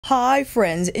Hi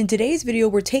friends, in today's video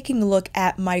we're taking a look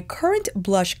at my current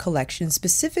blush collection,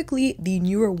 specifically the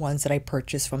newer ones that I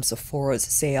purchased from Sephora's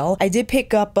sale. I did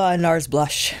pick up Nars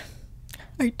blush.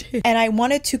 I did. And I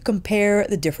wanted to compare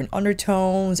the different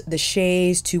undertones, the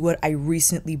shades to what I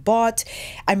recently bought.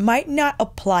 I might not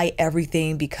apply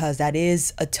everything because that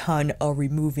is a ton of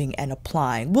removing and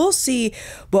applying. We'll see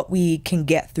what we can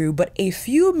get through, but a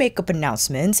few makeup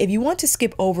announcements. If you want to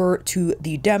skip over to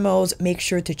the demos, make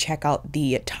sure to check out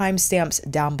the timestamps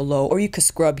down below, or you could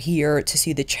scrub here to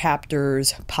see the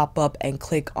chapters pop up and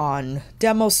click on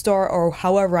Demo Star or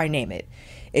however I name it,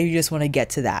 if you just want to get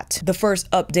to that. The first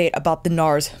update about the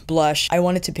Nars blush, I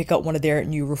wanted to pick up one of their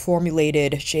new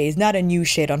reformulated shades. Not a new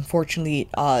shade, unfortunately.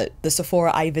 The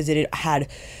Sephora I visited had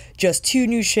just 2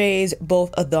 new shades,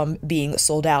 both of them being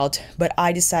sold out, but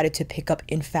I decided to pick up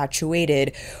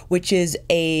Infatuated, which is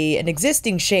an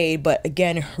existing shade, but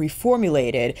again,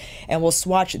 reformulated, and we'll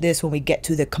swatch this when we get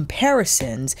to the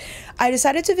comparisons. I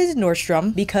decided to visit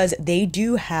Nordstrom because they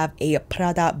do have a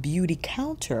Prada beauty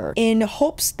counter in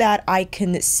hopes that I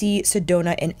can see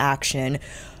Sedona in action.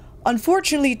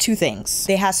 Unfortunately, 2 things.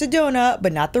 They had Sedona,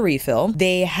 but not the refill.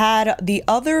 They had the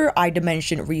other eye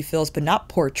dimension refills, but not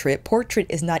Portrait. Portrait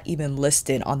is not even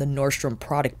listed on the Nordstrom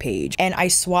product page. And I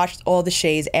swatched all the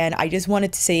shades, and I just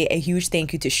wanted to say a huge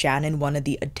thank you to Shannon, one of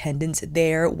the attendants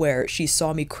there, where she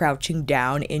saw me crouching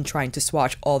down in trying to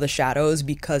swatch all the shadows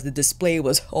because the display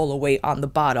was all the way on the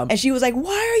bottom. And she was like,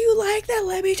 "Why are you like that?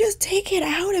 Let me just take it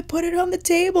out and put it on the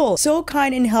table." So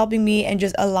kind in helping me and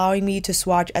just allowing me to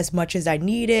swatch as much as I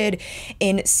needed,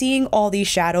 in seeing all these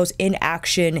shadows in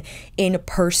action in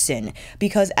person,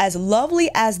 because as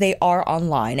lovely as they are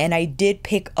online, and I did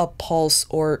pick up Pulp,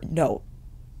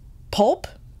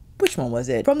 which one was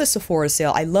it? From the Sephora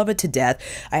sale. I love it to death.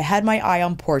 I had my eye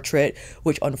on Portrait,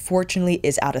 which unfortunately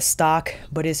is out of stock,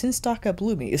 but it's in stock at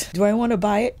Bloomies. Do I want to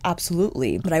buy it?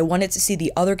 Absolutely. But I wanted to see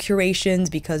the other curations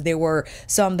because there were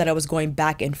some that I was going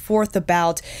back and forth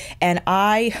about. And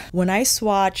when I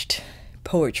swatched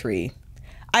Poetry,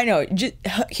 I know, just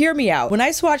hear me out. When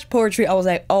I swatched Poetry, I was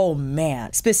like, oh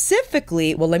man.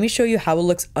 Specifically, well, let me show you how it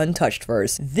looks untouched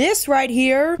first. This right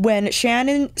here, when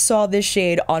Shannon saw this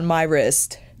shade on my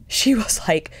wrist, she was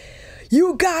like,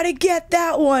 "You gotta get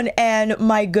that one." And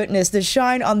my goodness, the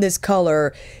shine on this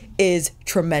color is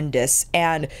tremendous.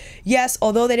 And yes,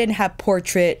 although they didn't have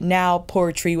Portrait, now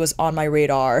Poetry was on my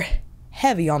radar.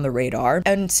 Heavy on the radar.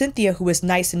 And Cynthia, who was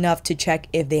nice enough to check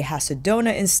if they had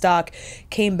Sedona in stock,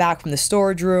 came back from the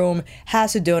storage room,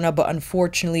 has Sedona, but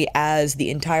unfortunately as the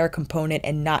entire component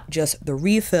and not just the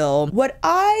refill. What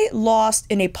I lost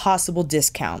in a possible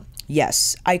discount,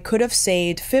 yes, I could have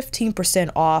saved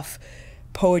 15% off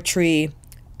Poetry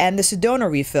and the Sedona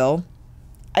refill.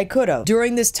 I could have.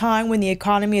 During this time when the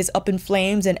economy is up in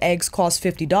flames and eggs cost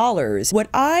 $50, what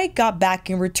I got back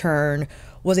in return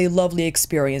was a lovely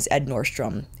experience at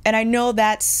Nordstrom. And I know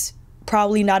that's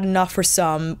probably not enough for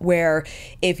some, where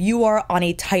if you are on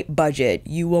a tight budget,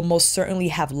 you will most certainly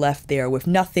have left there with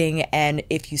nothing. And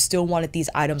if you still wanted these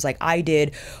items like I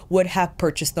did, would have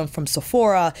purchased them from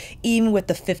Sephora. Even with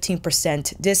the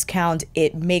 15% discount,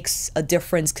 it makes a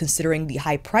difference considering the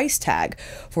high price tag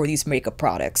for these makeup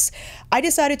products. I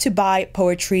decided to buy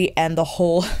Poetry and the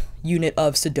whole unit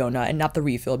of Sedona and not the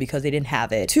refill because they didn't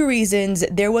have it. 2 reasons.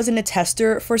 There wasn't a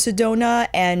tester for Sedona,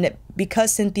 and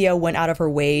because Cynthia went out of her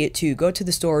way to go to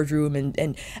the storage room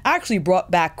and actually brought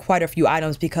back quite a few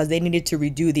items because they needed to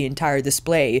redo the entire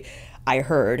display, I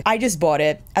heard. I just bought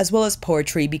it, as well as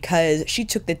Poetry, because she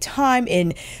took the time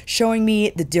in showing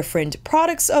me the different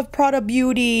products of Prada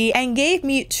Beauty and gave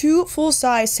me 2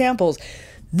 full-size samples.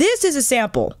 This is a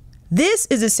sample. This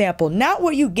is a sample, not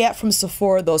what you get from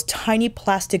Sephora, those tiny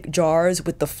plastic jars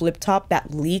with the flip top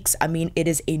that leaks. I mean, it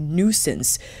is a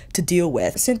nuisance to deal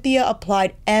with. Cynthia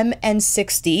applied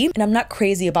MN60, and I'm not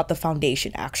crazy about the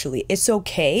foundation, actually. It's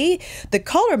okay. The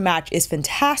color match is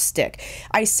fantastic.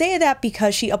 I say that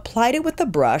because she applied it with the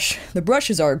brush. The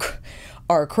brushes are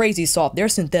crazy soft. They're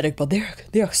synthetic, but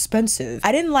they're expensive.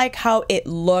 I didn't like how it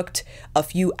looked a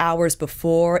few hours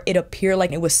before. It appeared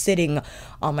like it was sitting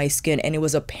on my skin and it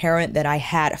was apparent that I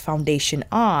had foundation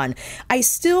on. I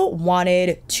still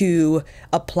wanted to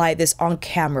apply this on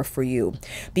camera for you,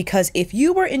 because if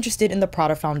you were interested in the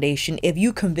Prada foundation, if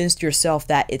you convinced yourself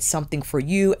that it's something for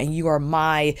you and you are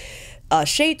my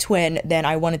shade twin, then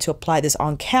I wanted to apply this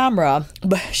on camera.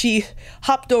 But she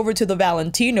hopped over to the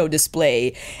Valentino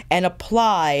display and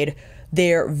applied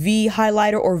their V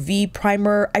highlighter or V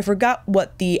primer. I forgot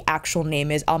what the actual name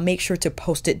is. I'll make sure to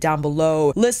post it down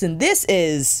below. Listen, this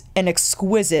is an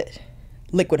exquisite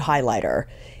liquid highlighter.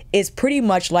 is pretty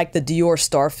much like the Dior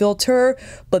Star Filter,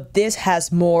 but this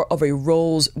has more of a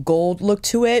rose gold look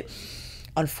to it.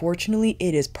 Unfortunately,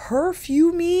 it is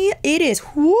perfumey. It is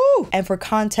whoo. And for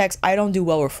context, I don't do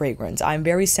well with fragrance. I'm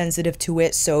very sensitive to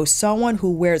it. So someone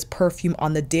who wears perfume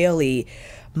on the daily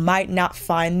might not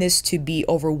find this to be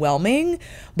overwhelming,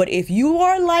 but if you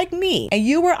are like me and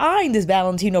you were eyeing this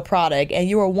Valentino product and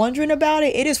you were wondering about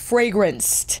it, it is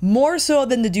fragranced more so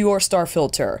than the Dior Star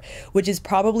Filter, which is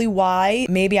probably why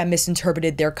maybe I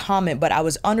misinterpreted their comment, but I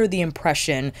was under the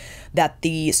impression that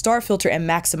the Star Filter and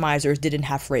Maximizers didn't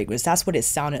have fragrance. That's what it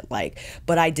sounded like,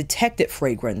 but I detected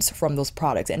fragrance from those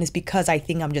products, and it's because I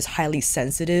think I'm just highly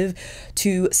sensitive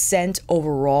to scent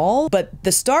overall. But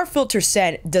the Star Filter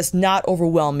scent does not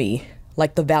overwhelm me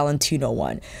like the Valentino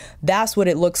one. That's what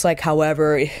it looks like.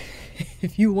 However,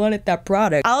 if you wanted that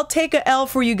product, I'll take a L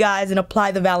for you guys and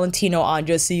apply the Valentino on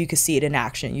just so you can see it in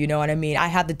action. You know what I mean? I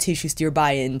have the tissues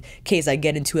nearby in case I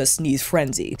get into a sneeze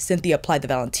frenzy. Cynthia applied the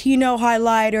Valentino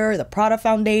highlighter, the Prada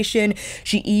foundation.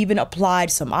 She even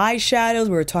applied some eyeshadows.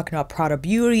 We were talking about Prada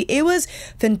Beauty. It was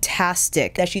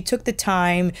fantastic that she took the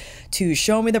time to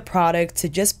show me the product, to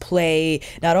just play.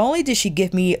 Not only did she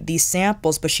give me these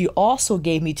samples, but she also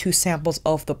gave me 2 samples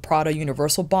of the Prada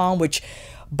Universal Balm, which,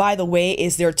 by the way,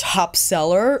 is their top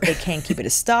seller. They can't keep it in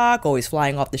stock, always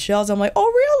flying off the shelves. I'm like,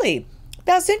 oh, really?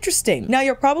 That's interesting. Now,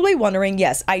 you're probably wondering,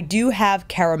 yes, I do have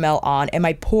caramel on, and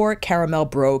my poor caramel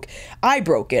broke. I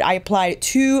broke it. I applied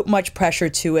too much pressure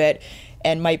to it,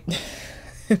 and my,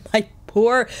 my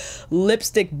poor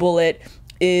lipstick bullet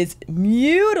is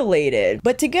mutilated.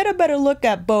 But to get a better look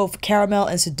at both caramel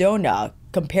and Sedona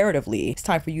comparatively, it's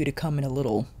time for you to come in a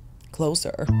little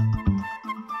closer.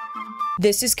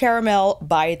 This is caramel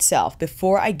by itself.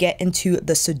 Before I get into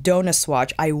the Sedona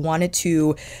swatch, I wanted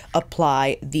to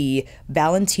apply the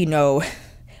Valentino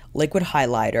liquid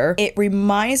highlighter. It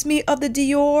reminds me of the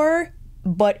Dior,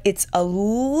 but it's a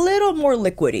little more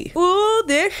liquidy. Ooh,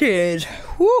 this is,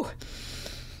 whoo,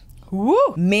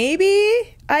 whoo.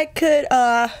 Maybe I could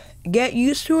get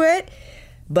used to it,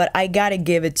 but I gotta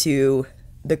give it to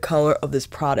the color of this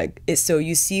product. So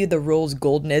you see the rose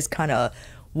goldness kind of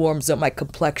warms up my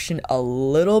complexion a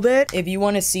little bit. If you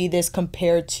want to see this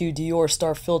compared to Dior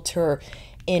Star Filter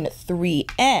in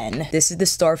 3N, this is the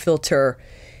Star Filter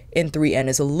in 3N.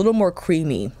 It's a little more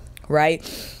creamy, right?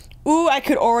 Ooh, I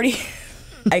could already,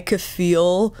 I could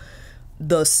feel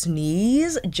the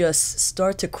sneeze just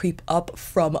start to creep up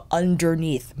from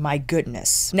underneath. My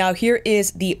goodness. Now here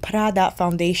is the Prada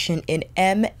foundation in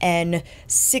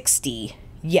MN60.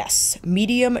 Yes,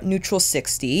 medium neutral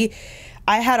 60.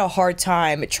 I had a hard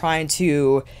time trying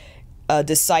to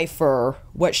decipher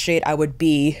what shade I would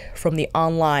be from the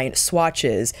online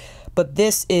swatches, but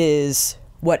this is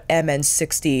what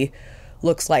MN60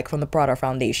 looks like from the Prada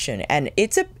foundation, and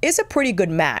it's a pretty good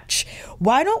match.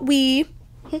 Why don't we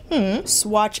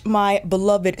swatch my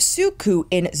beloved Suqqu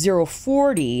in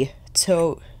 040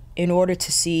 in order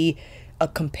to see a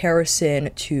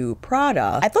comparison to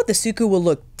Prada. I thought the Suqqu would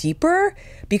look deeper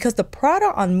because the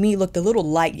Prada on me looked a little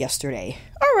light yesterday.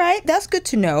 All right, that's good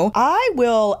to know. I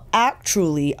will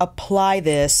actually apply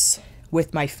this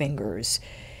with my fingers.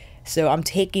 So I'm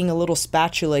taking a little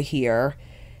spatula here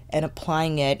and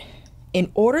applying it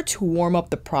in order to warm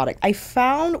up the product. I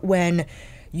found when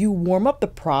you warm up the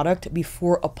product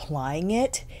before applying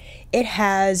it, it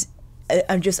has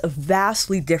just a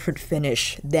vastly different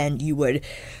finish than you would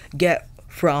get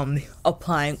from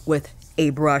applying with a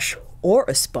brush or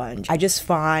a sponge. I just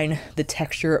find the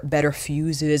texture better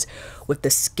fuses with the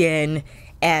skin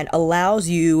and allows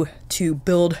you to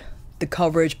build the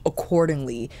coverage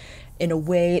accordingly in a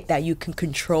way that you can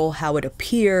control how it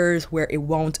appears, where it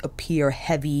won't appear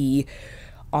heavy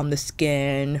on the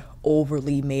skin,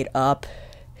 overly made up.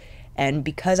 And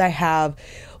because I have,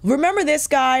 remember this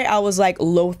guy I was like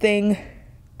loathing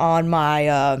on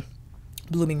my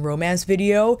Blooming Romance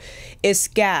video, is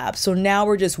scab. So now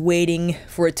we're just waiting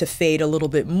for it to fade a little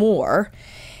bit more.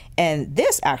 And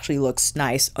this actually looks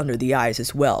nice under the eyes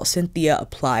as well. Cynthia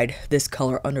applied this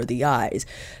color under the eyes.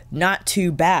 Not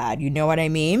too bad, you know what I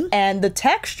mean? And the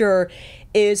texture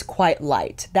is quite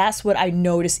light. That's what I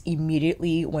noticed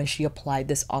immediately when she applied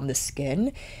this on the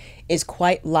skin. It's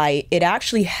quite light. It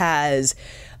actually has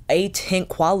a tint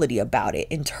quality about it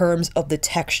in terms of the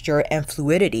texture and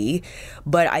fluidity,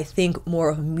 but I think more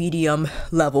of medium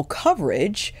level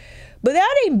coverage. But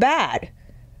that ain't bad.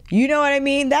 You know what I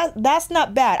mean? That's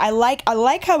not bad. I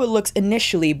like how it looks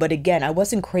initially, but again, I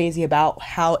wasn't crazy about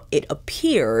how it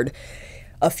appeared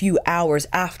a few hours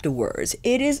afterwards.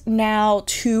 It is now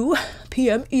 2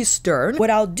 p.m. Eastern. What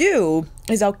I'll do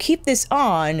is I'll keep this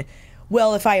on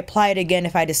well, if I apply it again,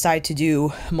 if I decide to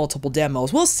do multiple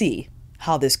demos, we'll see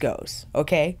how this goes,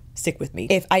 okay? Stick with me.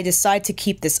 If I decide to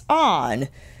keep this on,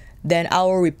 then I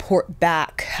will report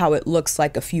back how it looks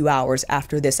like a few hours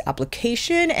after this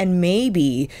application, and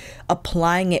maybe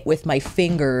applying it with my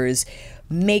fingers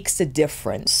makes a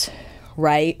difference,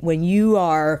 right? When you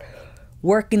are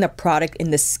working the product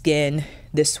in the skin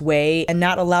this way and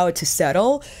not allow it to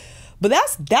settle, but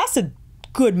that's a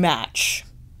good match.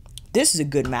 This is a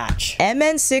good match.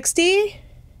 MN60,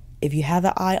 if you have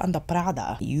the eye on the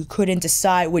Prada, you couldn't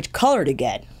decide which color to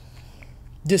get.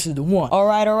 This is the one. All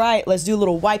right, let's do a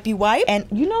little wipey wipe. And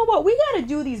you know what? We gotta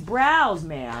do these brows,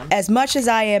 man. As much as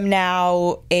I am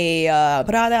now a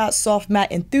Prada soft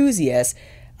matte enthusiast,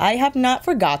 I have not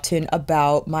forgotten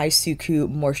about my Suqqu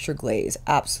Moisture Glaze.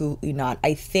 Absolutely not.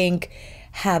 I think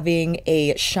having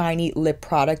a shiny lip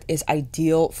product is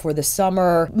ideal for the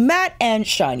summer. Matte and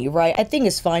shiny, right? I think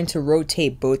it's fine to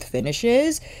rotate both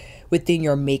finishes within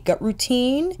your makeup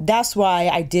routine. That's why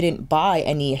I didn't buy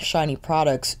any shiny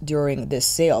products during this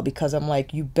sale, because I'm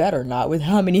like, you better not with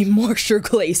how many moisture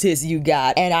glazes you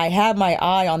got. And I have my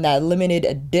eye on that limited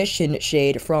edition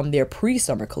shade from their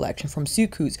pre-summer collection, from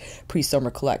Suqqu's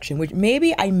pre-summer collection, which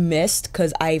maybe I missed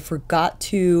because I forgot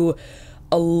to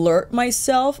alert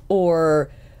myself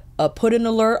or put an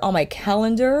alert on my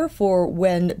calendar for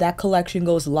when that collection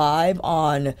goes live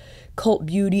on Cult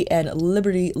Beauty and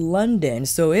Liberty London,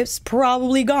 so it's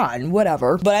probably gone,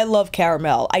 whatever. But I love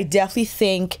caramel. I definitely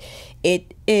think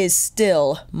it is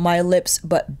still my lips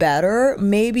but better,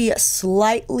 maybe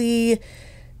slightly,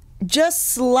 just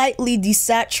slightly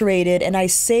desaturated. And I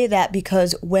say that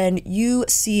because when you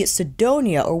see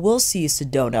Sedona, or will see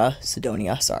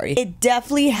Sedona, sorry, it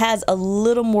definitely has a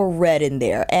little more red in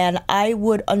there, and I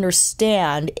would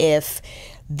understand if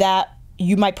that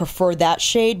you might prefer that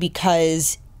shade,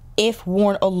 because if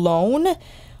worn alone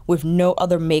with no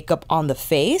other makeup on the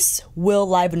face, will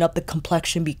liven up the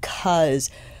complexion because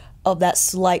of that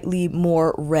slightly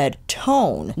more red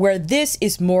tone, where this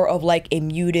is more of like a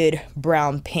muted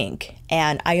brown pink.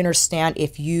 And I understand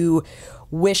if you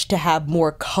wish to have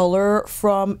more color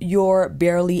from your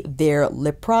barely there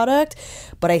lip product,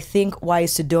 but I think why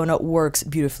Sedona works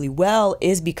beautifully well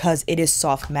is because it is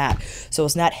soft matte, so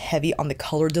it's not heavy on the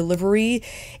color delivery.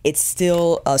 It's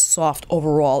still a soft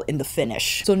overall in the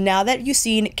finish. So now that you've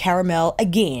seen caramel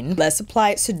again, let's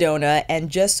apply Sedona, and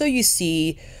just so you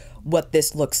see what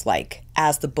this looks like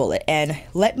as the bullet, and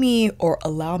let me, or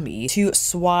allow me, to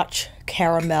swatch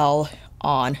caramel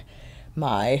on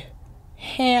my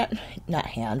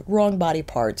wrong body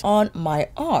part, on my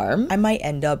arm. I might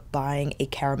end up buying a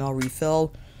caramel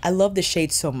refill. I love the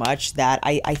shade so much that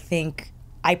I think,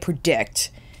 I predict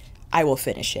I will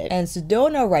finish it. And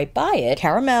Sedona right by it,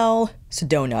 caramel,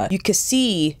 Sedona, you can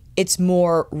see it's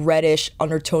more reddish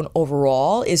undertone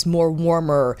overall, is more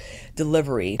warmer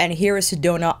delivery. And here is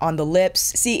Sedona on the lips.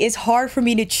 See, it's hard for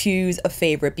me to choose a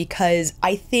favorite because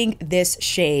I think this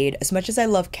shade, as much as I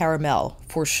love caramel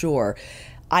for sure,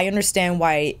 I understand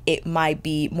why it might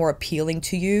be more appealing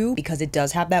to you, because it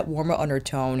does have that warmer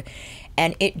undertone,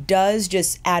 and it does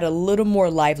just add a little more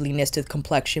liveliness to the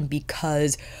complexion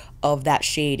because of that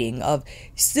shading of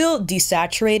still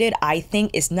desaturated. I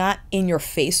think it's not in your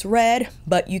face red,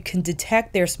 but you can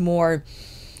detect there's more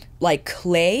like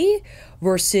clay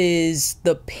versus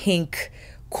the pink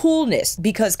coolness,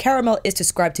 because caramel is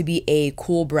described to be a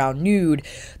cool brown nude.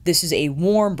 This is a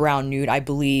warm brown nude, I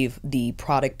believe the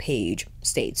product page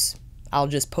states. I'll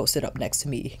just post it up next to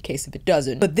me in case if it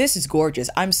doesn't. But this is gorgeous.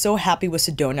 I'm so happy with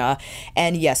Sedona.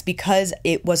 And yes, because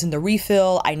it wasn't the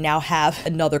refill, I now have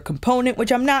another component,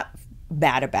 which I'm not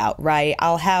bad about, right?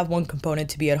 I'll have one component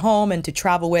to be at home and to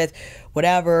travel with,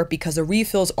 whatever, because the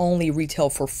refills only retail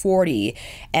for $40,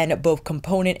 and both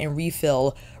component and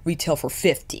refill retail for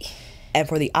 $50. And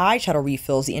for the eyeshadow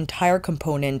refills, the entire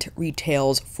component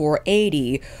retails for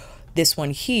 $80. This one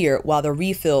here, while the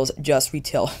refills just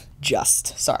retail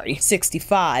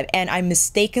 $65. And I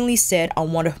mistakenly said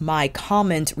on one of my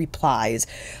comment replies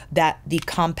that the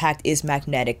compact is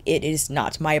magnetic. It is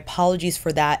not. My apologies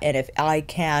for that. And if I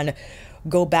can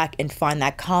go back and find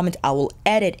that comment, I will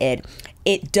edit it.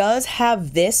 It does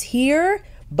have this here,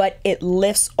 but it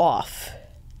lifts off.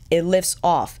 It lifts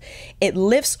off. It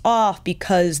lifts off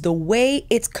because the way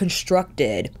it's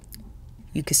constructed,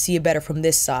 you can see it better from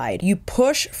this side. You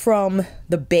push from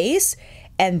the base,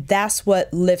 and that's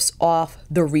what lifts off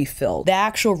the refill. The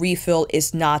actual refill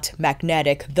is not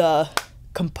magnetic. The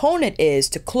component is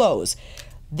to close.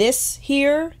 This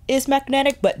here is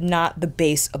magnetic, but not the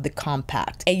base of the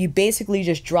compact. And you basically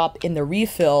just drop in the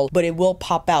refill, but it will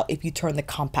pop out if you turn the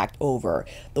compact over.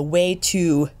 The way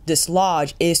to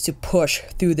dislodge is to push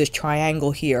through this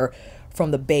triangle here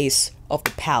from the base of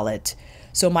the palette.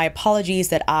 So my apologies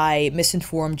that I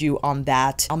misinformed you on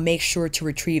that. I'll make sure to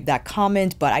retrieve that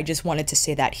comment, but I just wanted to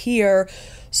say that here.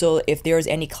 So if there's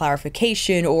any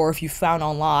clarification, or if you found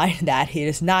online that it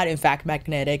is not in fact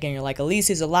magnetic and you're like,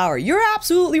 Alicia's a liar, you're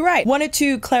absolutely right. Wanted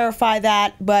to clarify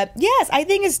that, but yes, I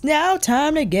think it's now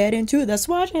time to get into the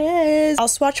swatches. I'll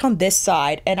swatch on this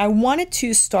side, and I wanted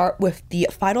to start with the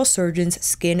Phytosurgence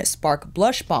Skin Spark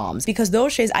Blush Bombs, because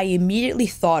those shades I immediately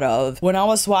thought of when I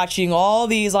was swatching all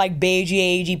these like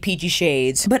beigey, peachy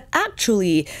shades. But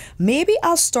actually, maybe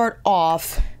I'll start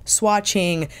off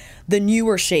swatching the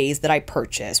newer shades that I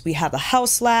purchased. We have the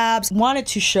House Labs. Wanted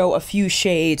to show a few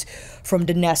shades from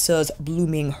Danessa's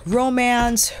Blooming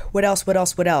Romance. What else?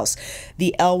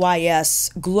 The LYS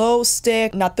Glow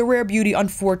Stick. Not the Rare Beauty,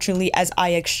 unfortunately, as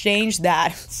I exchanged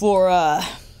that for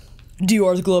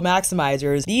Dior's Glow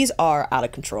Maximizers. These are out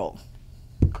of control.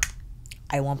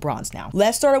 I want bronze now.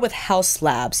 Let's start out with House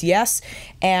Labs, yes?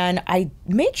 And I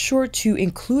made sure to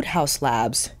include House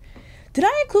Labs. Did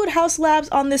I include House Labs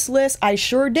on this list? I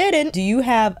sure didn't. Do you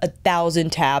have 1,000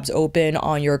 tabs open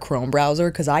on your Chrome browser?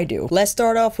 Because I do. Let's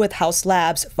start off with House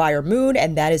Labs Fire Moon,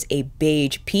 and that is a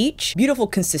beige peach. Beautiful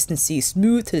consistency,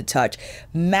 smooth to the touch,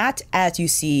 matte as you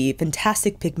see,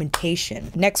 fantastic pigmentation.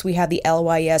 Next, we have the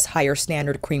LYS Higher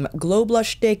Standard Cream Glow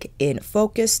Blush Stick in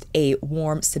Focused, a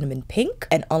warm cinnamon pink.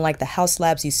 And unlike the House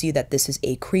Labs, you see that this is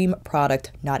a cream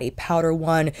product, not a powder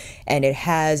one, and it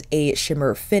has a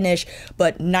shimmer finish,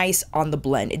 but nice on the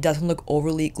blend. It doesn't look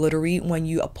overly glittery when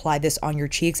you apply this on your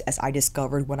cheeks, as I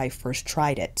discovered when I first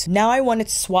tried it. Now I wanted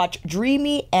to swatch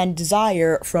Dreamy and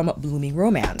Desire from Blooming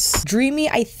Romance. Dreamy,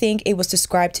 I think it was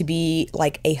described to be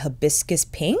like a hibiscus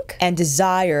pink, and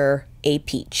Desire a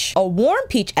peach, a warm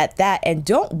peach at that. And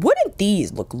wouldn't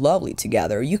these look lovely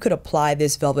together? You could apply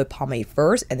this velvet pomade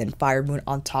first and then Fire Moon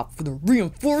on top for the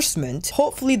reinforcement.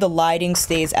 Hopefully the lighting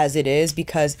stays as it is,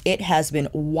 because it has been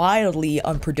wildly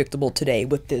unpredictable today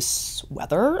with this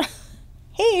weather.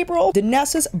 Hey April.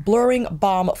 Danessa's Blurring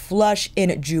Balm Flush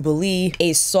in Jubilee,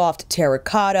 a soft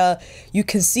terracotta. You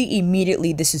can see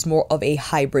immediately this is more of a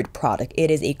hybrid product. It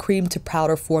is a cream to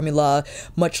powder formula,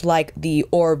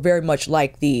 very much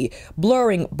like the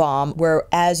Blurring Balm, where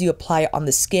as you apply it on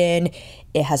the skin,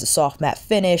 it has a soft matte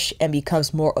finish and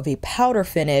becomes more of a powder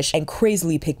finish and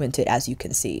crazily pigmented, as you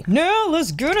can see. Now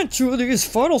let's get into these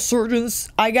Phytosurgence.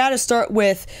 I gotta start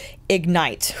with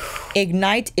Ignite.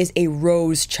 Ignite is a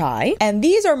rose chai, and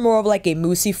these are more of like a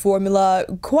moussey formula,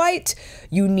 quite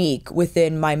unique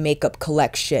within my makeup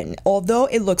collection. Although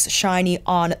it looks shiny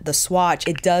on the swatch,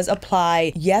 it does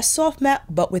apply, yes, soft matte,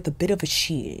 but with a bit of a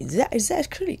sheen. Is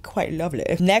actually quite lovely.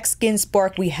 Next skin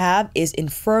spark we have is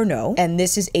Inferno, and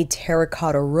this is a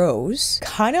terracotta rose,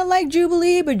 kind of like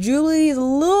Jubilee, but Jubilee is a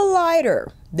little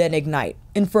lighter than Ignite.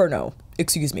 Inferno,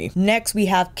 excuse me. Next we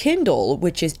have Kindle,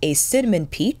 which is a cinnamon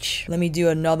peach. Let me do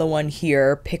another one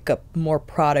here, pick up more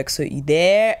products. So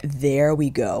there we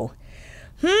go.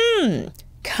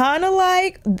 Kind of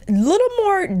like a little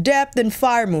more depth than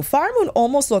Fire Moon. Fire Moon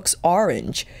almost looks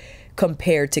orange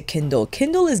compared to Kindle.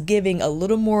 Kindle is giving a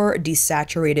little more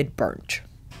desaturated burnt.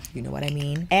 You know what I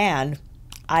mean? And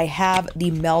I have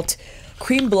the Melt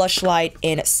Cream Blush Light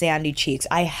in Sandy Cheeks.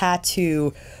 I had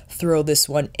to throw this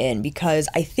one in because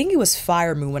I think it was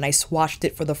Fire Moon when I swatched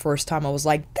it for the first time. I was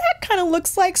like, that kind of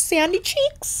looks like Sandy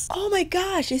Cheeks. Oh my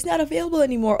gosh, it's not available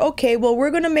anymore. Okay, well,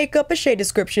 we're gonna make up a shade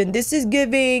description. This is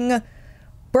giving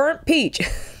burnt peach.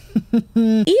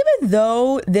 Even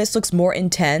though this looks more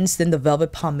intense than the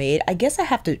Velvet Pomade, I guess I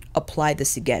have to apply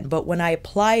this again. But when I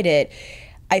applied it,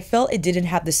 I felt it didn't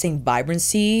have the same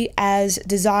vibrancy as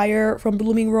Desire from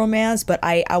Blooming Romance, but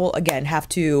I will again have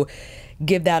to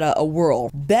give that a whirl.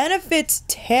 Benefits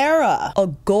Terra, a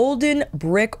golden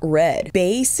brick red.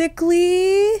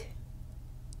 Basically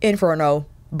Inferno,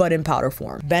 but in powder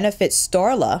form. Benefits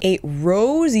Starla, a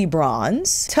rosy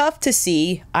bronze. Tough to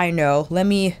see, I know. Let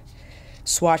me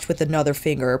swatch with another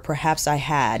finger. Perhaps I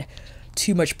had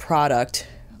too much product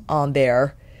on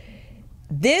there.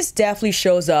 This definitely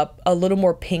shows up a little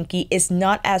more pinky. It's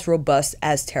not as robust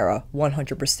as Terra,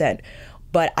 100%.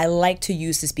 But I like to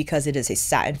use this because it is a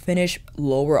satin finish,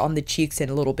 lower on the cheeks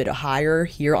and a little bit higher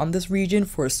here on this region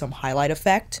for some highlight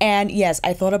effect. And yes,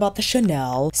 I thought about the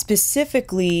Chanel,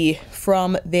 specifically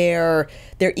from their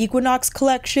Equinox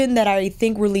collection that I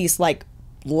think released like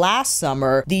last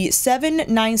summer, the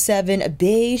 797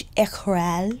 Beige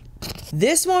Corail.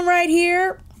 This one right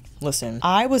here, listen,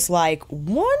 I was like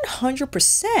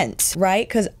 100%, right?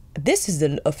 Because this is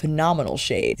a phenomenal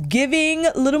shade. Giving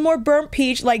a little more burnt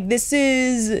peach. Like this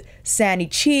is Sandy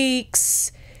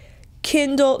Cheeks,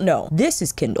 Kindle. No, this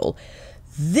is Kindle.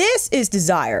 This is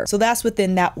Desire. So that's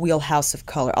within that wheelhouse of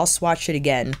color. I'll swatch it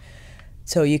again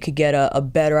so you could get a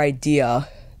better idea.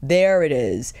 There it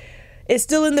is. It's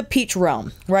still in the peach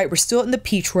realm, right? We're still in the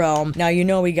peach realm. Now, you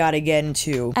know we gotta get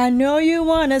into I Know You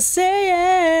Wanna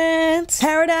Say It.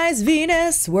 Paradise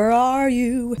Venus, where are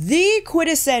you? The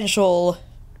quintessential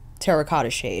terracotta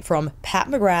shade from Pat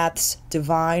McGrath's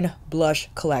Divine Blush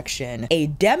Collection. A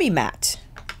demi-matte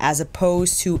as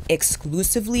opposed to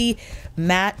exclusively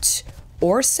matte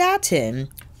or satin,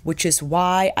 which is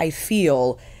why I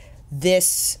feel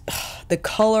this, the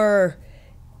color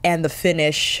and the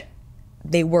finish,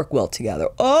 they work well together.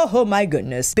 Oh my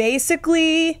goodness.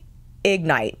 Basically,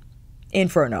 Ignite.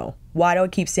 Inferno. Why do I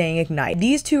keep saying Ignite?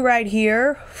 These two right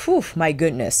here, whew, my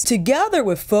goodness. Together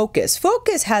with Focus.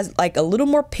 Focus has like a little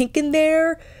more pink in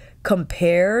there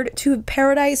compared to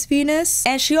Paradise Venus.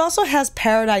 And she also has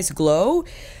Paradise Glow,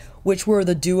 which were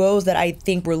the duos that I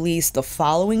think released the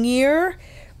following year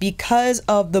because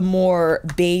of the more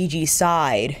beigey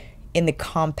side in the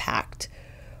compact,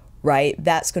 right?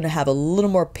 That's gonna have a little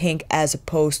more pink as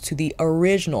opposed to the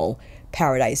original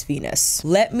Paradise Venus.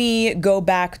 Let me go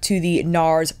back to the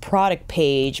Nars product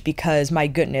page because my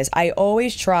goodness, I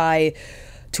always try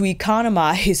to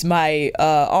economize my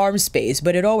arm space,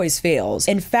 but it always fails.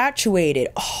 Infatuated,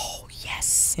 oh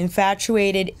yes.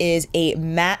 Infatuated is a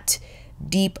matte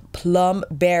deep plum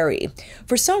berry.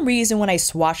 For some reason, when I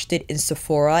swatched it in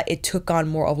Sephora, it took on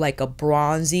more of like a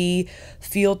bronzy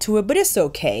feel to it, but it's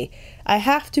okay. I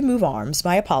have to move arms.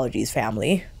 My apologies,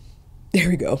 family. There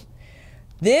we go.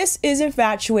 This is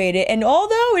Infatuated, and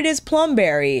although it is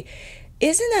plumberry,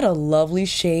 isn't that a lovely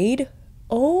shade?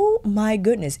 Oh my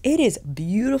goodness, it is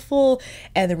beautiful,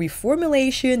 and the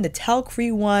reformulation, the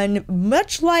talc-free one,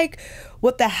 much like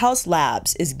what the House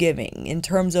Labs is giving in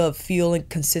terms of feel and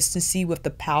consistency with the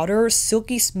powder,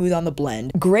 silky smooth on the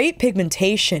blend. Great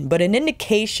pigmentation, but an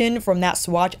indication from that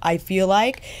swatch, I feel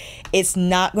like it's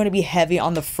not going to be heavy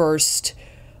on the first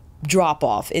drop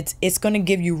off. It's going to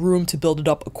give you room to build it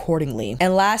up accordingly.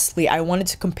 And lastly, I wanted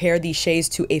to compare these shades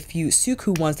to a few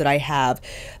Suqqu ones that I have.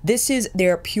 This is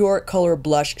their Pure Color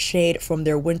Blush shade from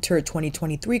their Winter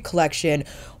 2023 collection,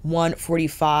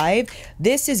 145.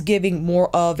 This is giving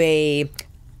more of a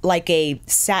like a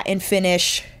satin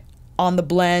finish on the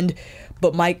blend.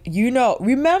 But Mike, you know,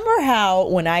 remember how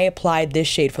when I applied this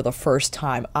shade for the first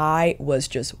time, I was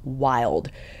just wild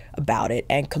about it.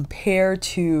 And compared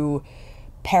to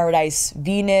Paradise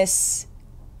Venus,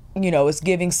 you know, is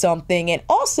giving something, and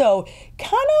also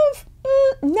kind of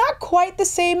not quite the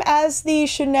same as the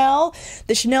Chanel.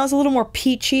 The Chanel is a little more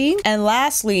peachy. And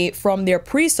lastly, from their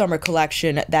pre-summer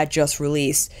collection that just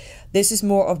released, this is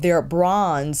more of their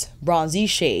bronzy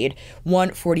shade,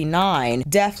 149.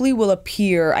 Definitely will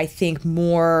appear, I think,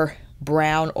 more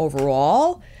brown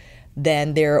overall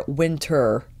than their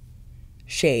winter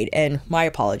shade. And my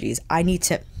apologies,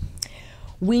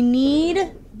 we need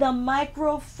the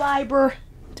microfiber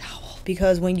towel,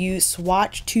 because when you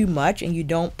swatch too much and you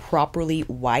don't properly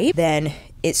wipe, then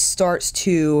it starts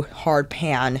to hard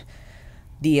pan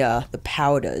the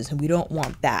powders, and we don't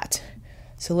want that.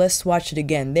 So let's swatch it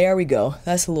again. There we go.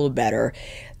 That's a little better.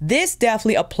 This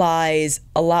definitely applies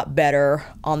a lot better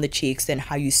on the cheeks than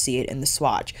how you see it in the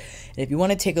swatch. And if you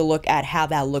want to take a look at how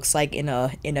that looks like in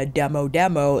a demo,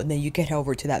 then you can head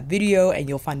over to that video and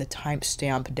you'll find the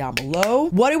timestamp down below.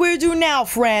 What do we do now,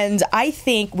 friends? I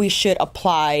think we should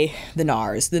apply the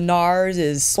Nars. The Nars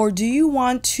is, or do you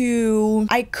want to,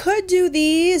 I could do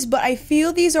these, but I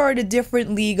feel these are in a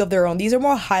different league of their own. These are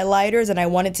more highlighters, and I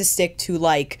wanted to stick to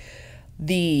like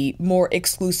the more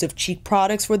exclusive cheek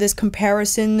products for this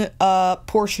comparison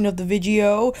portion of the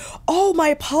video. Oh, my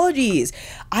apologies.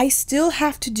 I still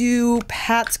have to do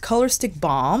Pat's Color Stick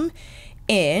Balm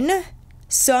in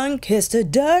Sun Kissed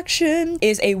Seduction.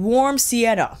 Is a warm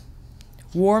sienna.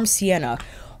 Warm sienna.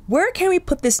 Where can we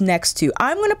put this next to?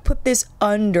 I'm gonna put this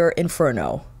under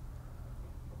Inferno.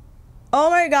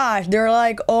 Oh my gosh, they're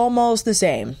like almost the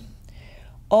same.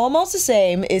 Almost the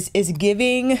same. Is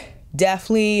giving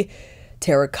definitely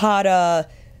terracotta.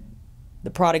 The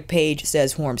product page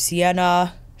says warm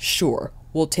sienna. Sure,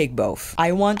 we'll take both.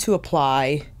 I want to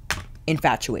apply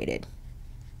Infatuated.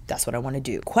 That's what I want to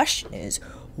do. Question is,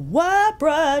 what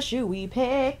brush should we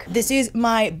pick? This is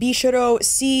my Eyeshadow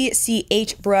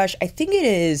CCH brush. I think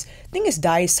it's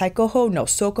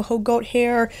Sokoho goat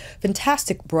hair.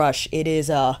 Fantastic brush. It is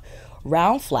a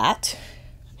round flat.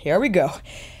 Here we go.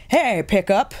 Hey,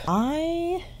 pickup.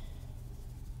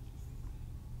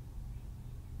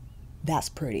 That's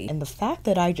pretty. And the fact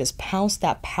that I just pounced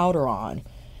that powder on,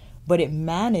 but it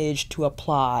managed to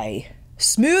apply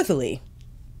smoothly.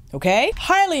 Okay?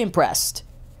 Highly impressed.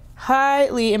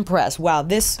 Highly impressed. Wow,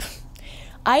 this...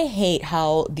 I hate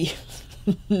how the...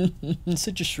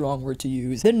 such a strong word to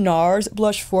use. The Nars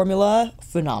blush formula,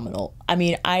 phenomenal. I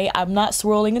mean, I'm not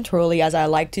swirling and twirly as I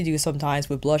like to do sometimes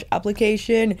with blush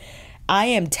application. I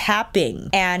am tapping,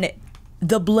 and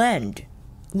the blend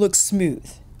looks smooth,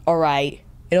 all right?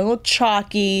 It don't look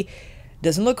chalky,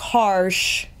 doesn't look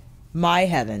harsh. My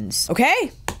heavens.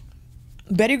 Okay,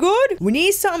 very good. We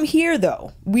need something here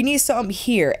though. We need something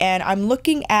here, and I'm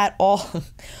looking at all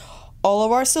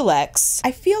of our selects.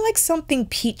 I feel like something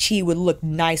peachy would look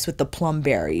nice with the plum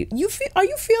berry. Are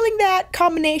you feeling that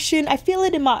combination? I feel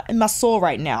it in my soul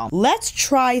right now. Let's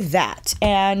try that.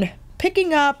 And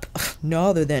picking up no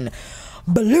other than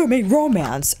Blooming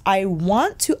Romance, I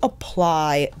want to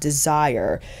apply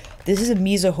Desire. This is a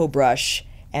Mizuho brush,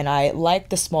 and I like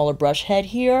the smaller brush head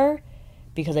here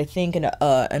because I think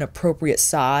an appropriate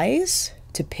size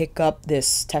to pick up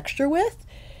this texture with.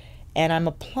 And I'm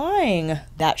applying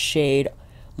that shade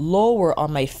lower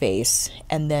on my face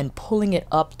and then pulling it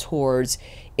up towards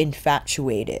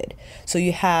Infatuated. So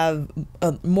you have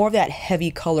more of that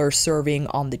heavy color serving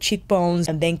on the cheekbones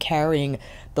and then carrying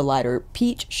the lighter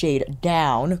peach shade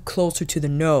down closer to the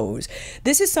nose.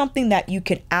 This is something that you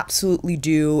can absolutely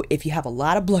do if you have a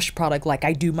lot of blush product like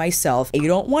I do myself and you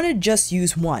don't want to just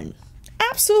use one.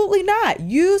 Absolutely not.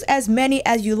 Use as many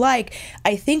as you like.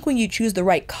 I think when you choose the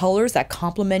right colors that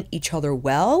complement each other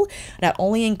well, not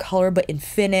only in color but in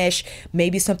finish,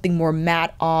 maybe something more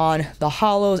matte on the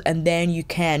hollows, and then you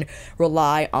can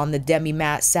rely on the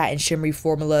demi-matte satin shimmery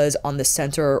formulas on the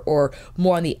center or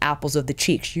more on the apples of the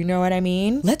cheeks. You know what I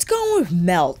mean? Let's go with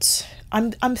Melt.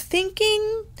 I'm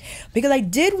thinking, because I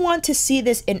did want to see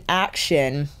this in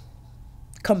action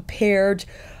compared.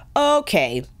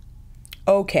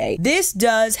 Okay, this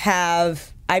does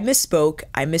have, I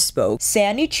misspoke.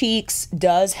 Sandy Cheeks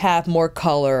does have more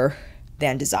color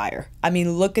than Desire. I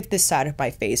mean, look at this side of my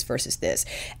face versus this.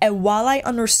 And while I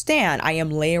understand I am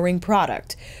layering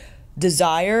product,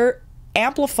 Desire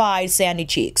amplified Sandy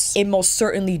Cheeks. It most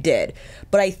certainly did.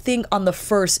 But I think on the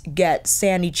first get,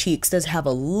 Sandy Cheeks does have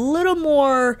a little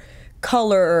more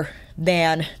color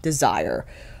than Desire,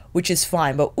 which is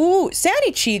fine. But ooh,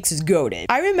 Sandy Cheeks is goated.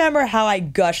 I remember how I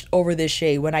gushed over this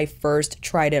shade when I first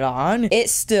tried it on.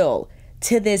 It's still,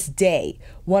 to this day,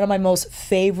 one of my most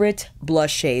favorite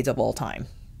blush shades of all time.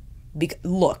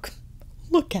 Look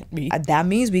at me. That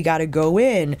means we gotta go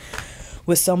in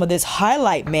with some of this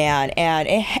highlight, man, and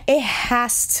it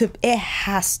has to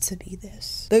be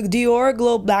this. The Dior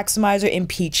Glow Maximizer in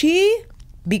Peachy,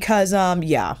 because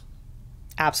yeah,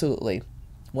 absolutely,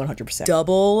 100%.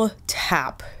 Double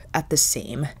tap at the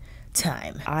same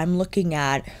time. I'm looking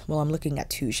at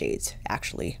two shades,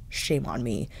 actually. Shame on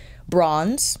me.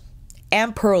 Bronze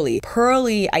and Pearly.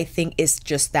 Pearly, I think, is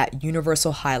just that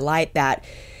universal highlight that,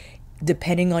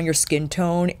 depending on your skin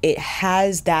tone, it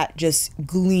has that just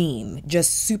gleam,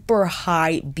 just super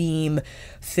high beam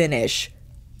finish,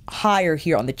 higher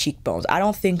here on the cheekbones. I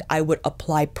don't think I would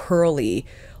apply Pearly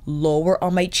lower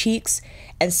on my cheeks.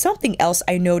 And something else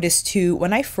I noticed too,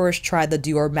 when I first tried the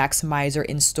Dior Maximizer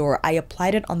in store, I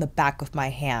applied it on the back of my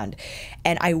hand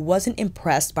and I wasn't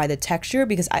impressed by the texture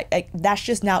because that's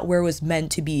just not where it was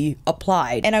meant to be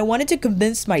applied. And I wanted to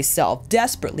convince myself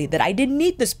desperately that I didn't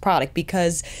need this product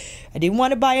because I didn't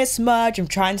want to buy as much. I'm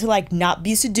trying to like not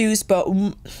be seduced, but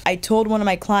I told one of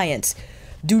my clients,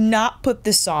 do not put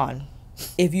this on.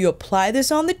 If you apply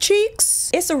this on the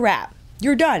cheeks, it's a wrap.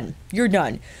 You're done. You're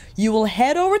done. You will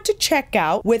head over to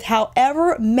checkout with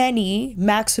however many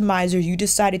maximizers you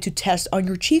decided to test on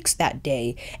your cheeks that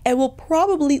day and will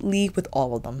probably leave with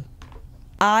all of them.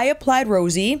 I applied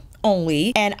Rosy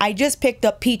only, and I just picked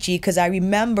up Peachy because I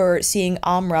remember seeing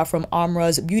Amra from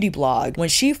Amra's beauty blog when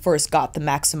she first got the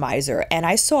maximizer, and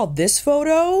I saw this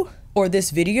photo or this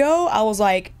video. I was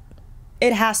like,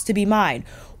 it has to be mine.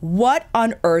 What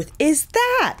on earth is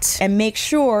that? And make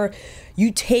sure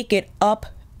you take it up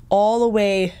all the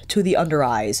way to the under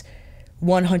eyes,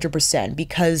 100%,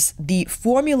 because the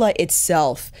formula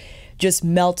itself just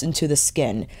melts into the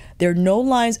skin. There are no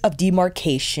lines of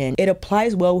demarcation. It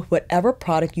applies well with whatever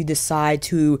product you decide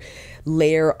to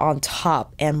layer on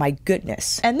top, and my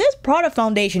goodness. And this Prada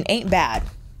foundation ain't bad.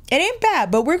 It ain't bad,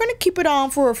 but we're gonna keep it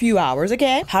on for a few hours,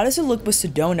 okay? How does it look with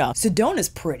Sedona? Sedona's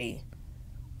pretty.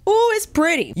 Ooh, it's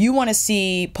pretty. You wanna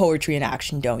see poetry in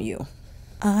action, don't you?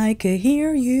 I could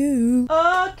hear you.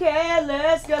 Okay,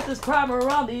 let's get this primer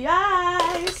on the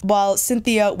eyes. While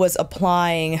Cynthia was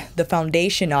applying the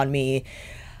foundation on me,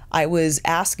 I was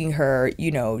asking her,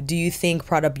 you know, do you think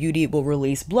Prada Beauty will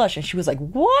release blush? And she was like,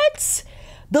 what?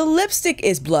 The lipstick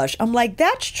is blush. I'm like,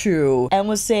 that's true. And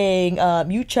was saying,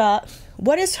 Mucha,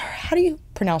 what is her, how do you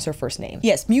pronounce her first name?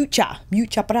 Yes, Mucha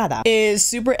Prada is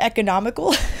super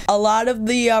economical. A lot of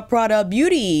the Prada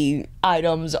Beauty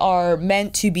items are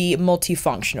meant to be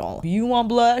multifunctional. You want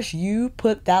blush, you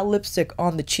put that lipstick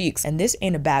on the cheeks. And this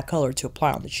ain't a bad color to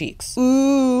apply on the cheeks.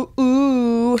 Ooh,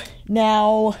 ooh.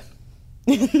 Now,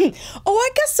 oh, I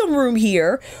got some room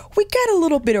here. We got a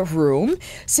little bit of room.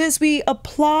 Since we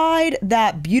applied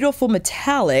that beautiful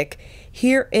metallic,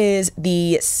 here is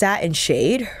the satin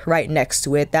shade right next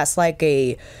to it. That's like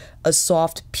a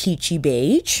soft peachy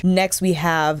beige. Next, we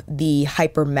have the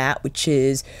hyper matte, which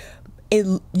is,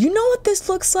 you know what this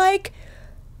looks like?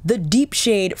 The deep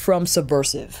shade from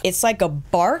Subversive. It's like a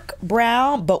bark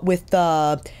brown, but with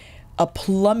a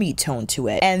plummy tone to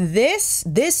it. And this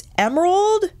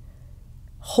emerald,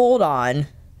 hold on.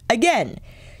 Again,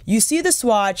 you see the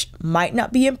swatch, might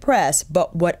not be impressed,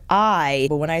 but when I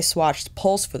swatched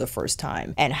Pulse for the first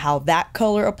time and how that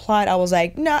color applied, I was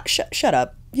like, nah, shut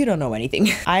up. You don't know anything.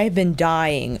 I've been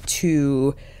dying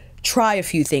to try a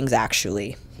few things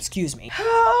actually. Excuse me.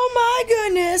 Oh my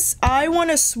goodness. I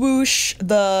want to swoosh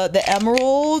the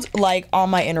emerald like on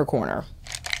my inner corner.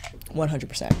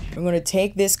 100%. I'm going to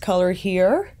take this color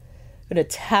here. I'm going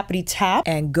to tappity tap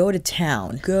and go to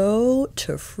town. Go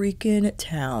to freaking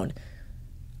town.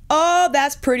 Oh,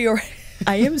 that's pretty already.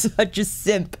 I am such a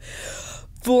simp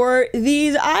for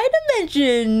these eye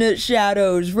dimension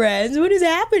shadows, friends. What is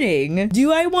happening?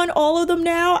 Do I want all of them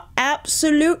now?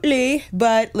 Absolutely.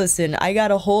 But listen, I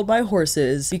gotta hold my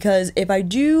horses because if I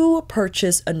do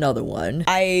purchase another one,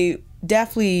 I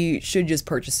definitely should just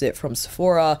purchase it from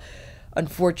Sephora.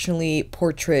 Unfortunately,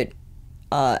 Portrait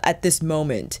at this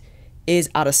moment is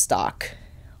out of stock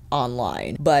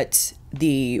online, but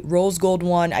the rose gold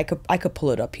one, I could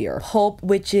pull it up here. Pulp,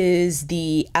 which is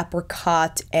the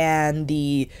apricot and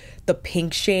the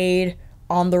pink shade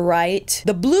on the right.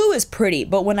 The blue is pretty,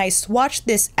 but when I swatched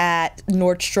this at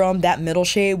Nordstrom, that middle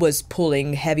shade was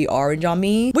pulling heavy orange on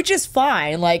me, which is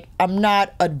fine. Like, I'm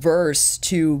not adverse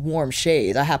to warm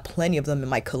shades. I have plenty of them in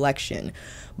my collection,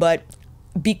 but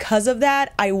because of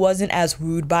that, I wasn't as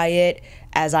wooed by it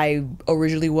as I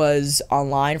originally was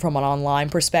online from an online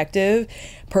perspective.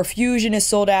 Perfusion is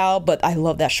sold out, but I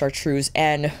love that chartreuse,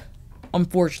 and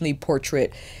unfortunately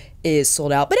Portrait is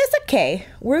sold out, but it's okay.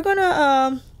 We're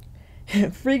gonna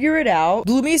figure it out.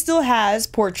 Bloomy still has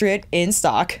Portrait in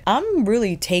stock. I'm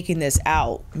really taking this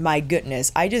out. My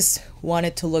goodness, I just want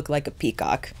it to look like a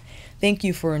peacock. Thank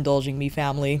you for indulging me,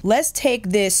 family. Let's take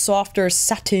this softer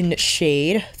satin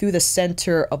shade through the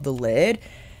center of the lid.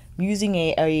 I'm using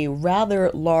a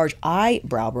rather large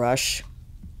eyebrow brush.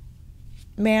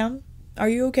 Ma'am, are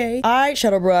you okay?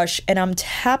 Eyeshadow brush, and I'm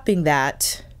tapping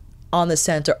that on the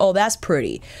center. Oh, that's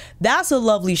pretty. That's a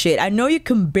lovely shade. I know you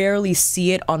can barely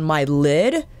see it on my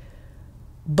lid,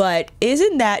 but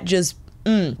isn't that just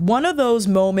one of those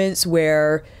moments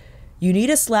where you need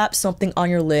to slap something on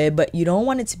your lid, but you don't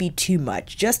want it to be too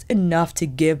much, just enough to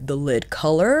give the lid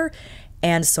color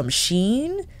and some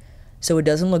sheen so it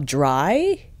doesn't look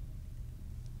dry.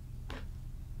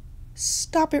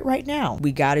 Stop it right now.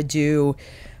 We gotta do,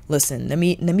 listen, let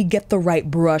me get the right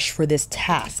brush for this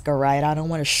task, all right? I don't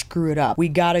want to screw it up. We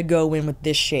gotta go in with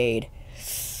this shade.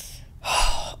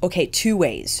 Okay, two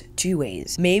ways.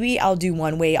 Maybe I'll do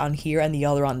one way on here and the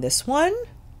other on this one.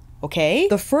 Okay,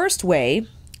 the first way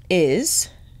is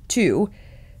to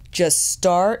just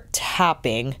start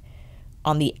tapping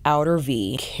on the outer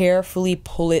V. Carefully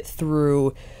pull it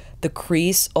through the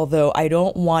crease, although I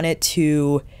don't want it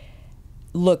to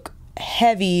look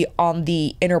heavy on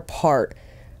the inner part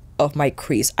of my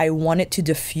crease. I want it to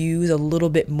diffuse a little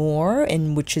bit more,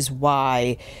 and which is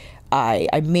why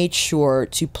I made sure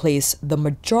to place the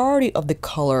majority of the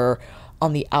color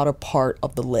on the outer part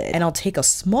of the lid. And I'll take a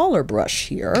smaller brush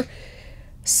here,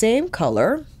 same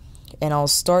color, and I'll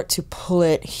start to pull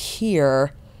it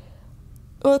here,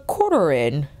 a quarter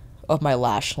in of my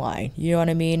lash line. You know what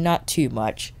I mean? Not too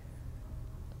much.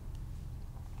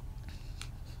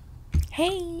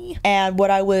 Hey. And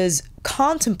what I was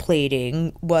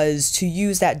contemplating was to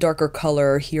use that darker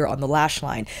color here on the lash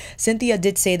line. Cynthia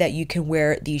did say that you can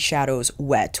wear these shadows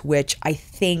wet, which I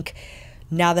think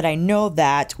Now that I know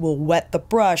that, we'll wet the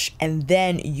brush and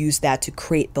then use that to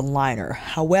create the liner.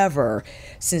 However,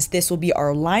 since this will be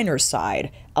our liner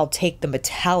side, I'll take the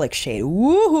metallic shade,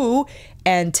 woohoo,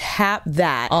 and tap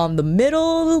that on the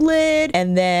middle of the lid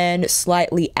and then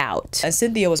slightly out. And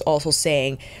Cynthia was also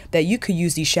saying that you could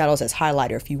use these shadows as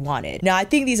highlighter if you wanted. Now, I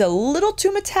think these are a little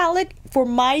too metallic for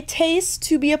my taste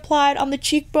to be applied on the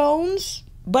cheekbones.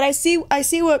 But I see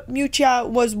what Mucha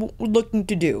was looking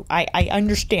to do. I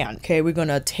understand. Okay, we're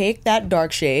gonna take that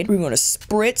dark shade. We're gonna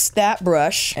spritz that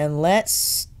brush and let's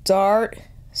start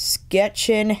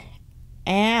sketching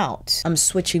out. I'm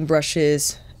switching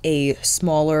brushes, a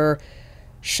smaller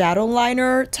shadow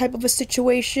liner type of a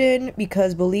situation,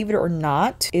 because believe it or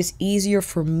not, it's easier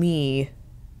for me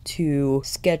to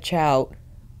sketch out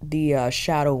the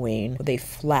shadowing with a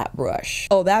flat brush.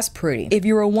 Oh, that's pretty. If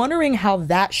you were wondering how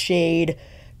that shade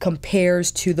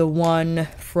compares to the one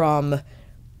from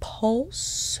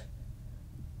Pulse,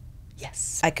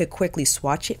 yes, I could quickly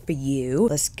swatch it for you.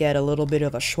 Let's get a little bit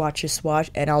of a Swatches swatch,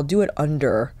 and I'll do it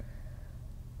under.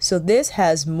 So this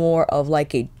has more of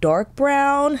like a dark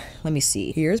brown. Let me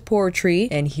see. Here's Poetry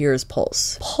and here's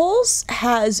Pulse. Pulse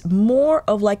has more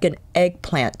of like an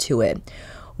eggplant to it,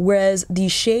 whereas the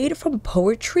shade from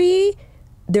Poetry,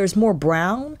 there's more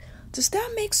brown. Does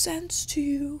that make sense to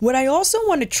you? What I also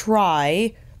want to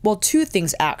try, well, two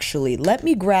things actually. Let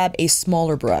me grab a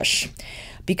smaller brush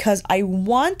because I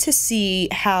want to see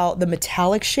how the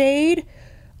metallic shade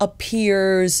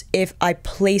appears if I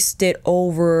placed it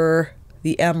over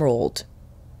the emerald.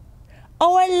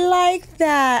 Oh, I like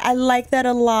that. I like that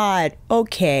a lot.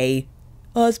 Okay.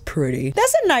 Oh, that's pretty.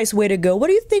 That's a nice way to go. What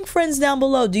do you think, friends down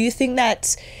below? Do you think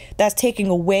that's taking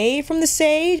away from the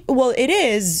shade? Well, it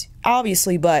is,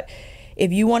 obviously, but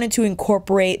if you wanted to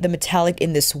incorporate the metallic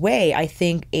in this way, I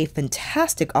think a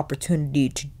fantastic opportunity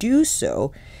to do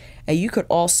so. And you could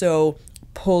also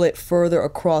pull it further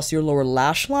across your lower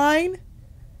lash line.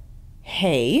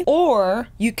 Hey, or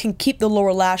you can keep the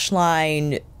lower lash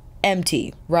line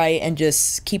empty, right? And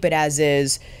just keep it as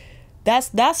is.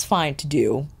 That's fine to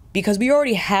do because we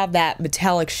already have that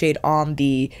metallic shade on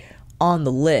the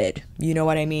lid. You know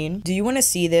what I mean? Do you want to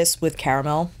see this with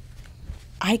caramel?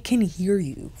 I can hear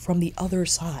you from the other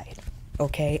side.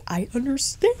 Okay, I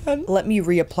understand. Let me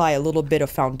reapply a little bit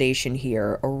of foundation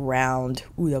here around,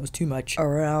 ooh, that was too much,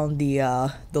 around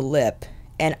the lip.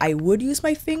 And I would use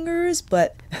my fingers,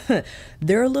 but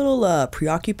they're a little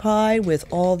preoccupied with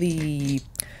all the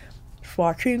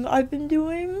swatching I've been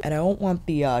doing. And I don't want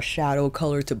the shadow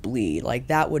color to bleed. Like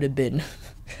that would have been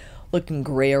looking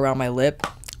gray around my lip.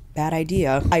 Bad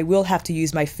idea. I will have to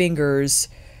use my fingers.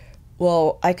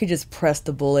 Well, I could just press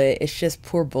the bullet. It's just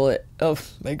poor bullet. Oh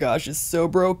my gosh, it's so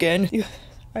broken.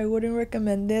 I wouldn't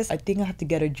recommend this. I think I have to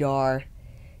get a jar.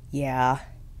 Yeah,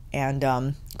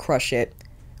 and crush it.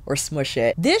 Or smush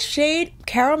it. This shade,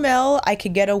 Caramel, I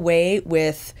could get away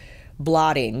with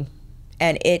blotting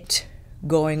and it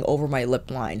going over my lip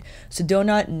line.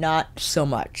 Sedona, not so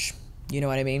much. You know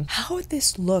what I mean? How would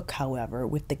this look, however,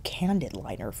 with the Candid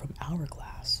liner from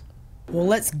Hourglass? Well,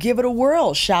 let's give it a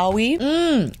whirl, shall we?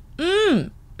 Ooh,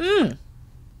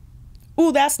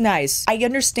 that's nice. I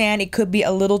understand it could be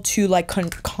a little too like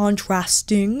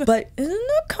contrasting, but isn't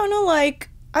that kind of like,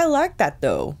 I like that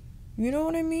though. You know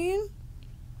what I mean?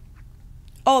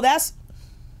 Oh, that's...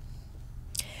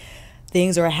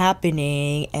 Things are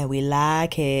happening and we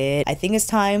like it. I think it's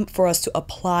time for us to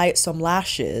apply some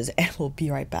lashes and we'll be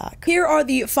right back. Here are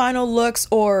the final looks,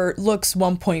 or looks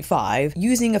 1.5,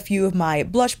 using a few of my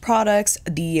blush products,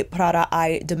 the Prada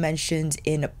Eye Dimensions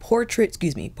in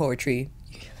Poetry.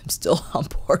 I'm still on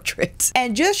Portrait.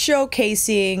 And just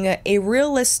showcasing a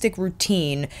realistic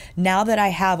routine now that I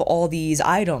have all these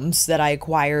items that I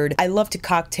acquired. I love to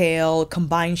cocktail,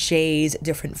 combine shades,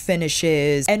 different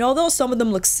finishes. And although some of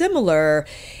them look similar,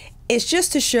 it's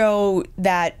just to show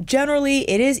that generally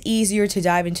it is easier to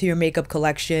dive into your makeup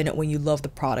collection when you love the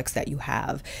products that you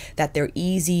have, that they're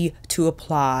easy to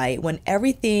apply, when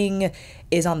everything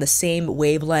is on the same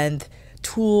wavelength.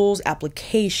 Tools,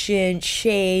 application,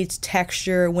 shades,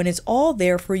 texture, when it's all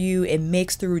there for you, it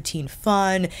makes the routine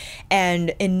fun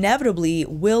and inevitably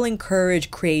will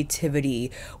encourage creativity,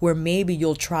 where maybe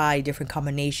you'll try different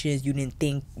combinations you didn't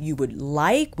think you would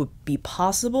be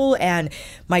possible. And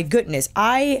my goodness,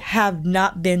 I have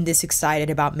not been this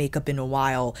excited about makeup in a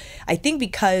while. I think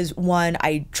because one,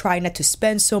 I try not to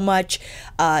spend so much.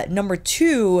 Number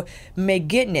two, my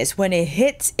goodness, when it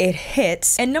hits, it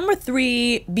hits. And number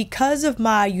three, because of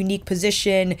my unique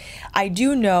position, I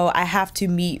do know I have to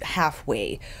meet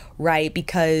halfway, right?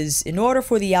 Because in order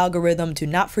for the algorithm to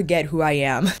not forget who I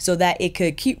am so that it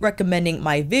could keep recommending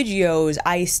my videos,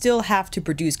 I still have to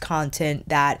produce content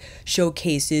that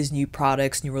showcases new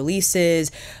products, new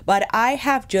releases. But I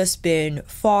have just been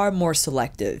far more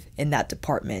selective in that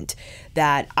department,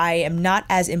 that I am not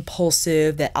as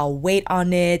impulsive, that I'll wait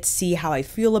on it, see how I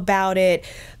feel about it.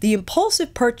 The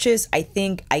impulsive purchase, I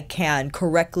think I can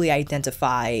correctly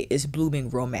identify, is Blooming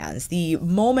Romance. The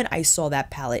moment I saw that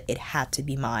palette, it had to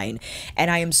be mine. And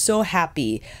I am so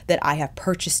happy that I have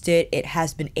purchased it. It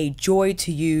has been a joy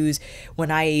to use.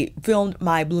 When I filmed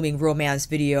my Blooming Romance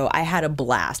video, I had a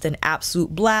blast, an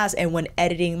absolute blast. And when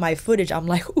editing my footage, I'm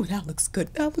like, oh, that looks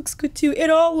good. That looks good too. It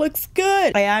all looks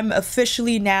good. I am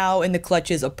officially now in the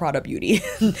clutches of Prada Beauty.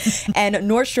 And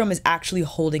Nordstrom is actually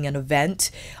holding an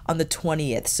event on the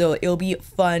 20th. So it'll be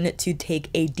fun to take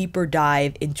a deeper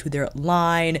dive into their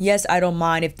line. Yes, I don't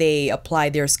mind if they apply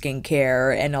their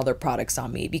skincare and other products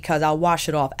on me, because I'll wash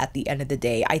it off at the end of the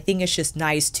day. I think it's just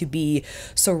nice to be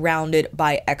surrounded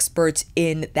by experts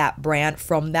in that brand,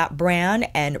 from that brand,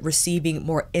 and receiving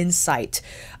more insight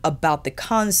about the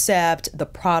concept, the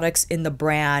products in the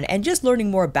brand, and just learning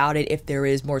more about it if there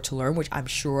is more to learn, which I'm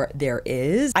sure there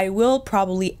is. I will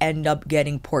probably end up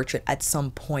getting Portrait at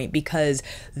some point, because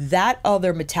that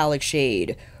other metallic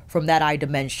shade from that Eye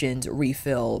Dimensions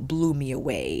refill blew me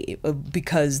away,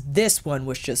 because this one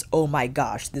was just, oh my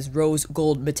gosh, this rose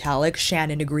gold metallic,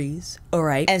 Shannon agrees, all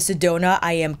right. And Sedona,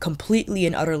 I am completely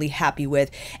and utterly happy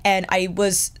with. And I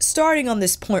was starting on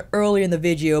this point earlier in the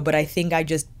video, but I think I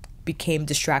just became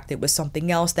distracted with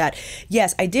something else. That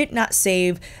yes, I did not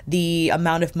save the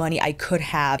amount of money I could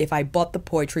have if I bought the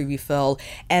Poetry refill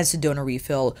and Sedona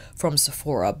refill from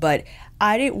Sephora, but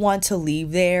I didn't want to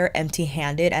leave there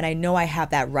empty-handed, and I know I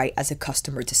have that right as a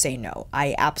customer to say no.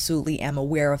 I absolutely am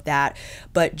aware of that,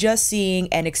 but just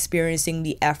seeing and experiencing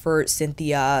the effort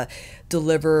Cynthia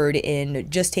delivered in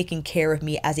just taking care of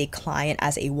me as a client,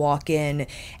 as a walk-in,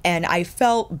 and I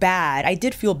felt bad. I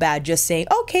did feel bad just saying,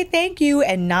 okay, thank you,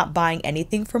 and not buying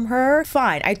anything from her.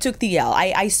 Fine, I took the L.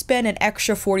 I spent an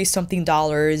extra $40-something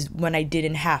when I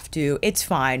didn't have to. It's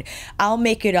fine. I'll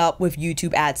make it up with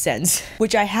YouTube AdSense,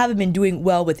 which I haven't been doing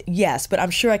well with, yes, but I'm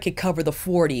sure I could cover the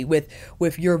 40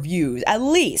 with your views, at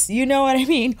least, you know what I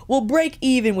mean? We'll break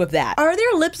even with that. Are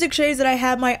there lipstick shades that I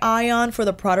have my eye on for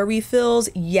the Prada refills?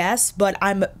 Yes, but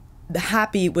I'm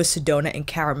happy with Sedona and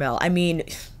Caramel. I mean,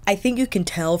 I think you can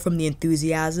tell from the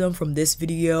enthusiasm from this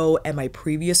video and my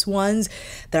previous ones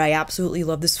that I absolutely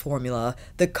love this formula.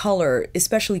 The color,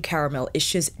 especially Caramel, is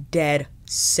just dead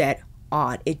set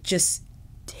on. It just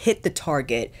hit the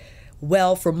target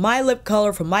well for my lip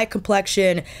color, for my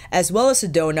complexion, as well as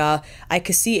Sedona. I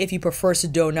could see if you prefer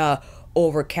Sedona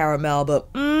over Caramel, but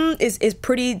it's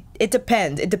pretty, it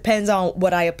depends. It depends on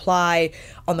what I apply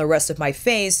on the rest of my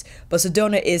face, but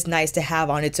Sedona is nice to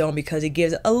have on its own because it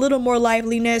gives a little more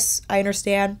liveliness. I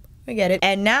understand. I get it.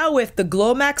 And now with the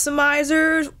Glow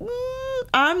Maximizers,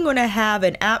 I'm gonna have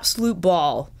an absolute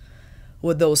ball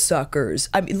with those suckers.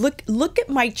 I mean, look at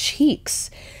my cheeks.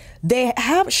 They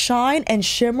have shine and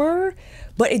shimmer,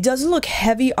 but it doesn't look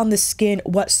heavy on the skin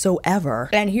whatsoever.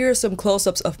 And here are some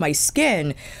close-ups of my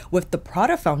skin with the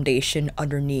Prada foundation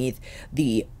underneath,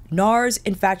 the Nars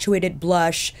Infatuated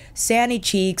Blush, Sandy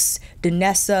Cheeks,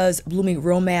 Danessa's Blooming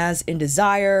Romance in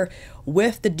Desire,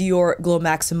 with the Dior Glow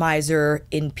Maximizer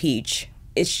in Peach.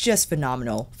 It's just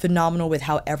phenomenal. Phenomenal with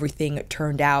how everything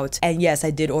turned out. And yes,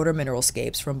 I did order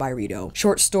Mineralscapes from Byredo.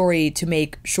 Short story to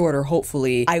make shorter,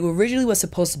 hopefully. I originally was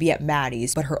supposed to be at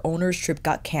Maddie's, but her owner's trip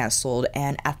got canceled.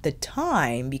 And at the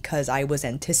time, because I was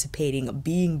anticipating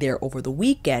being there over the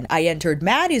weekend, I entered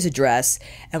Maddie's address.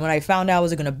 And when I found out I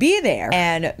was gonna be there,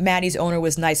 and Maddie's owner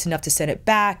was nice enough to send it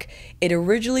back, it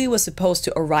originally was supposed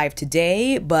to arrive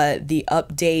today, but the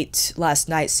update last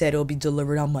night said it'll be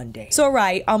delivered on Monday. So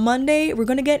right, on Monday, we're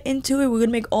gonna get into it. We're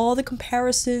gonna make all the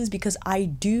comparisons because I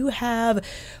do have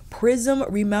Prism,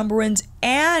 Remembrance,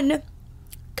 and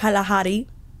Kalahari.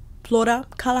 Flora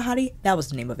Kalahari, that was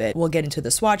the name of it. We'll get into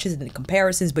the swatches and the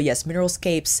comparisons, but yes,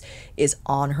 Mineralscapes is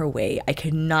on her way. I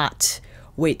cannot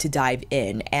wait to dive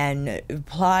in and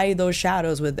apply those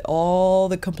shadows with all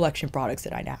the complexion products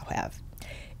that I now have.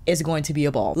 Is going to be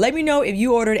a ball. Let me know if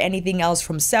you ordered anything else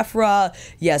from Sephora.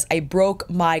 Yes, I broke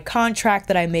my contract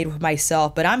that I made with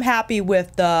myself, but I'm happy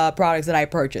with the products that I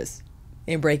purchased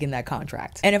in breaking that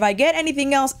contract. And if I get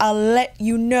anything else, I'll let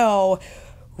you know.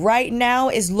 Right now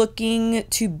is looking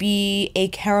to be a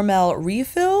Caramel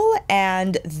refill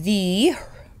and the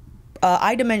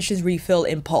Eye Dimensions refill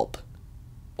in Pulp,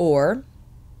 or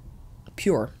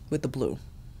Pure with the blue.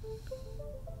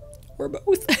 Or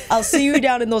both. I'll see you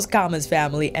down in those comments,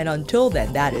 family, and until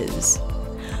then, that is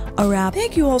a wrap.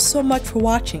 Thank you all so much for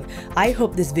watching. I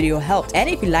hope this video helped. And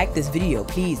if you like this video,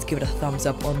 please give it a thumbs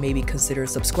up or maybe consider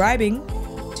subscribing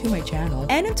to my channel.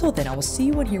 And until then, I will see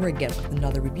you in here again with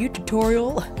another review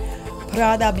tutorial.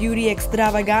 Prada Beauty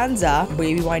Extravaganza.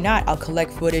 Maybe why not? I'll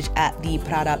collect footage at the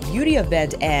Prada Beauty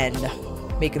event and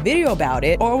make a video about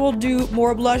it, or we'll do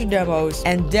more blush demos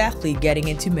and definitely getting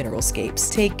into mineralscapes.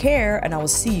 Take care, and I will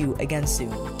see you again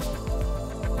soon.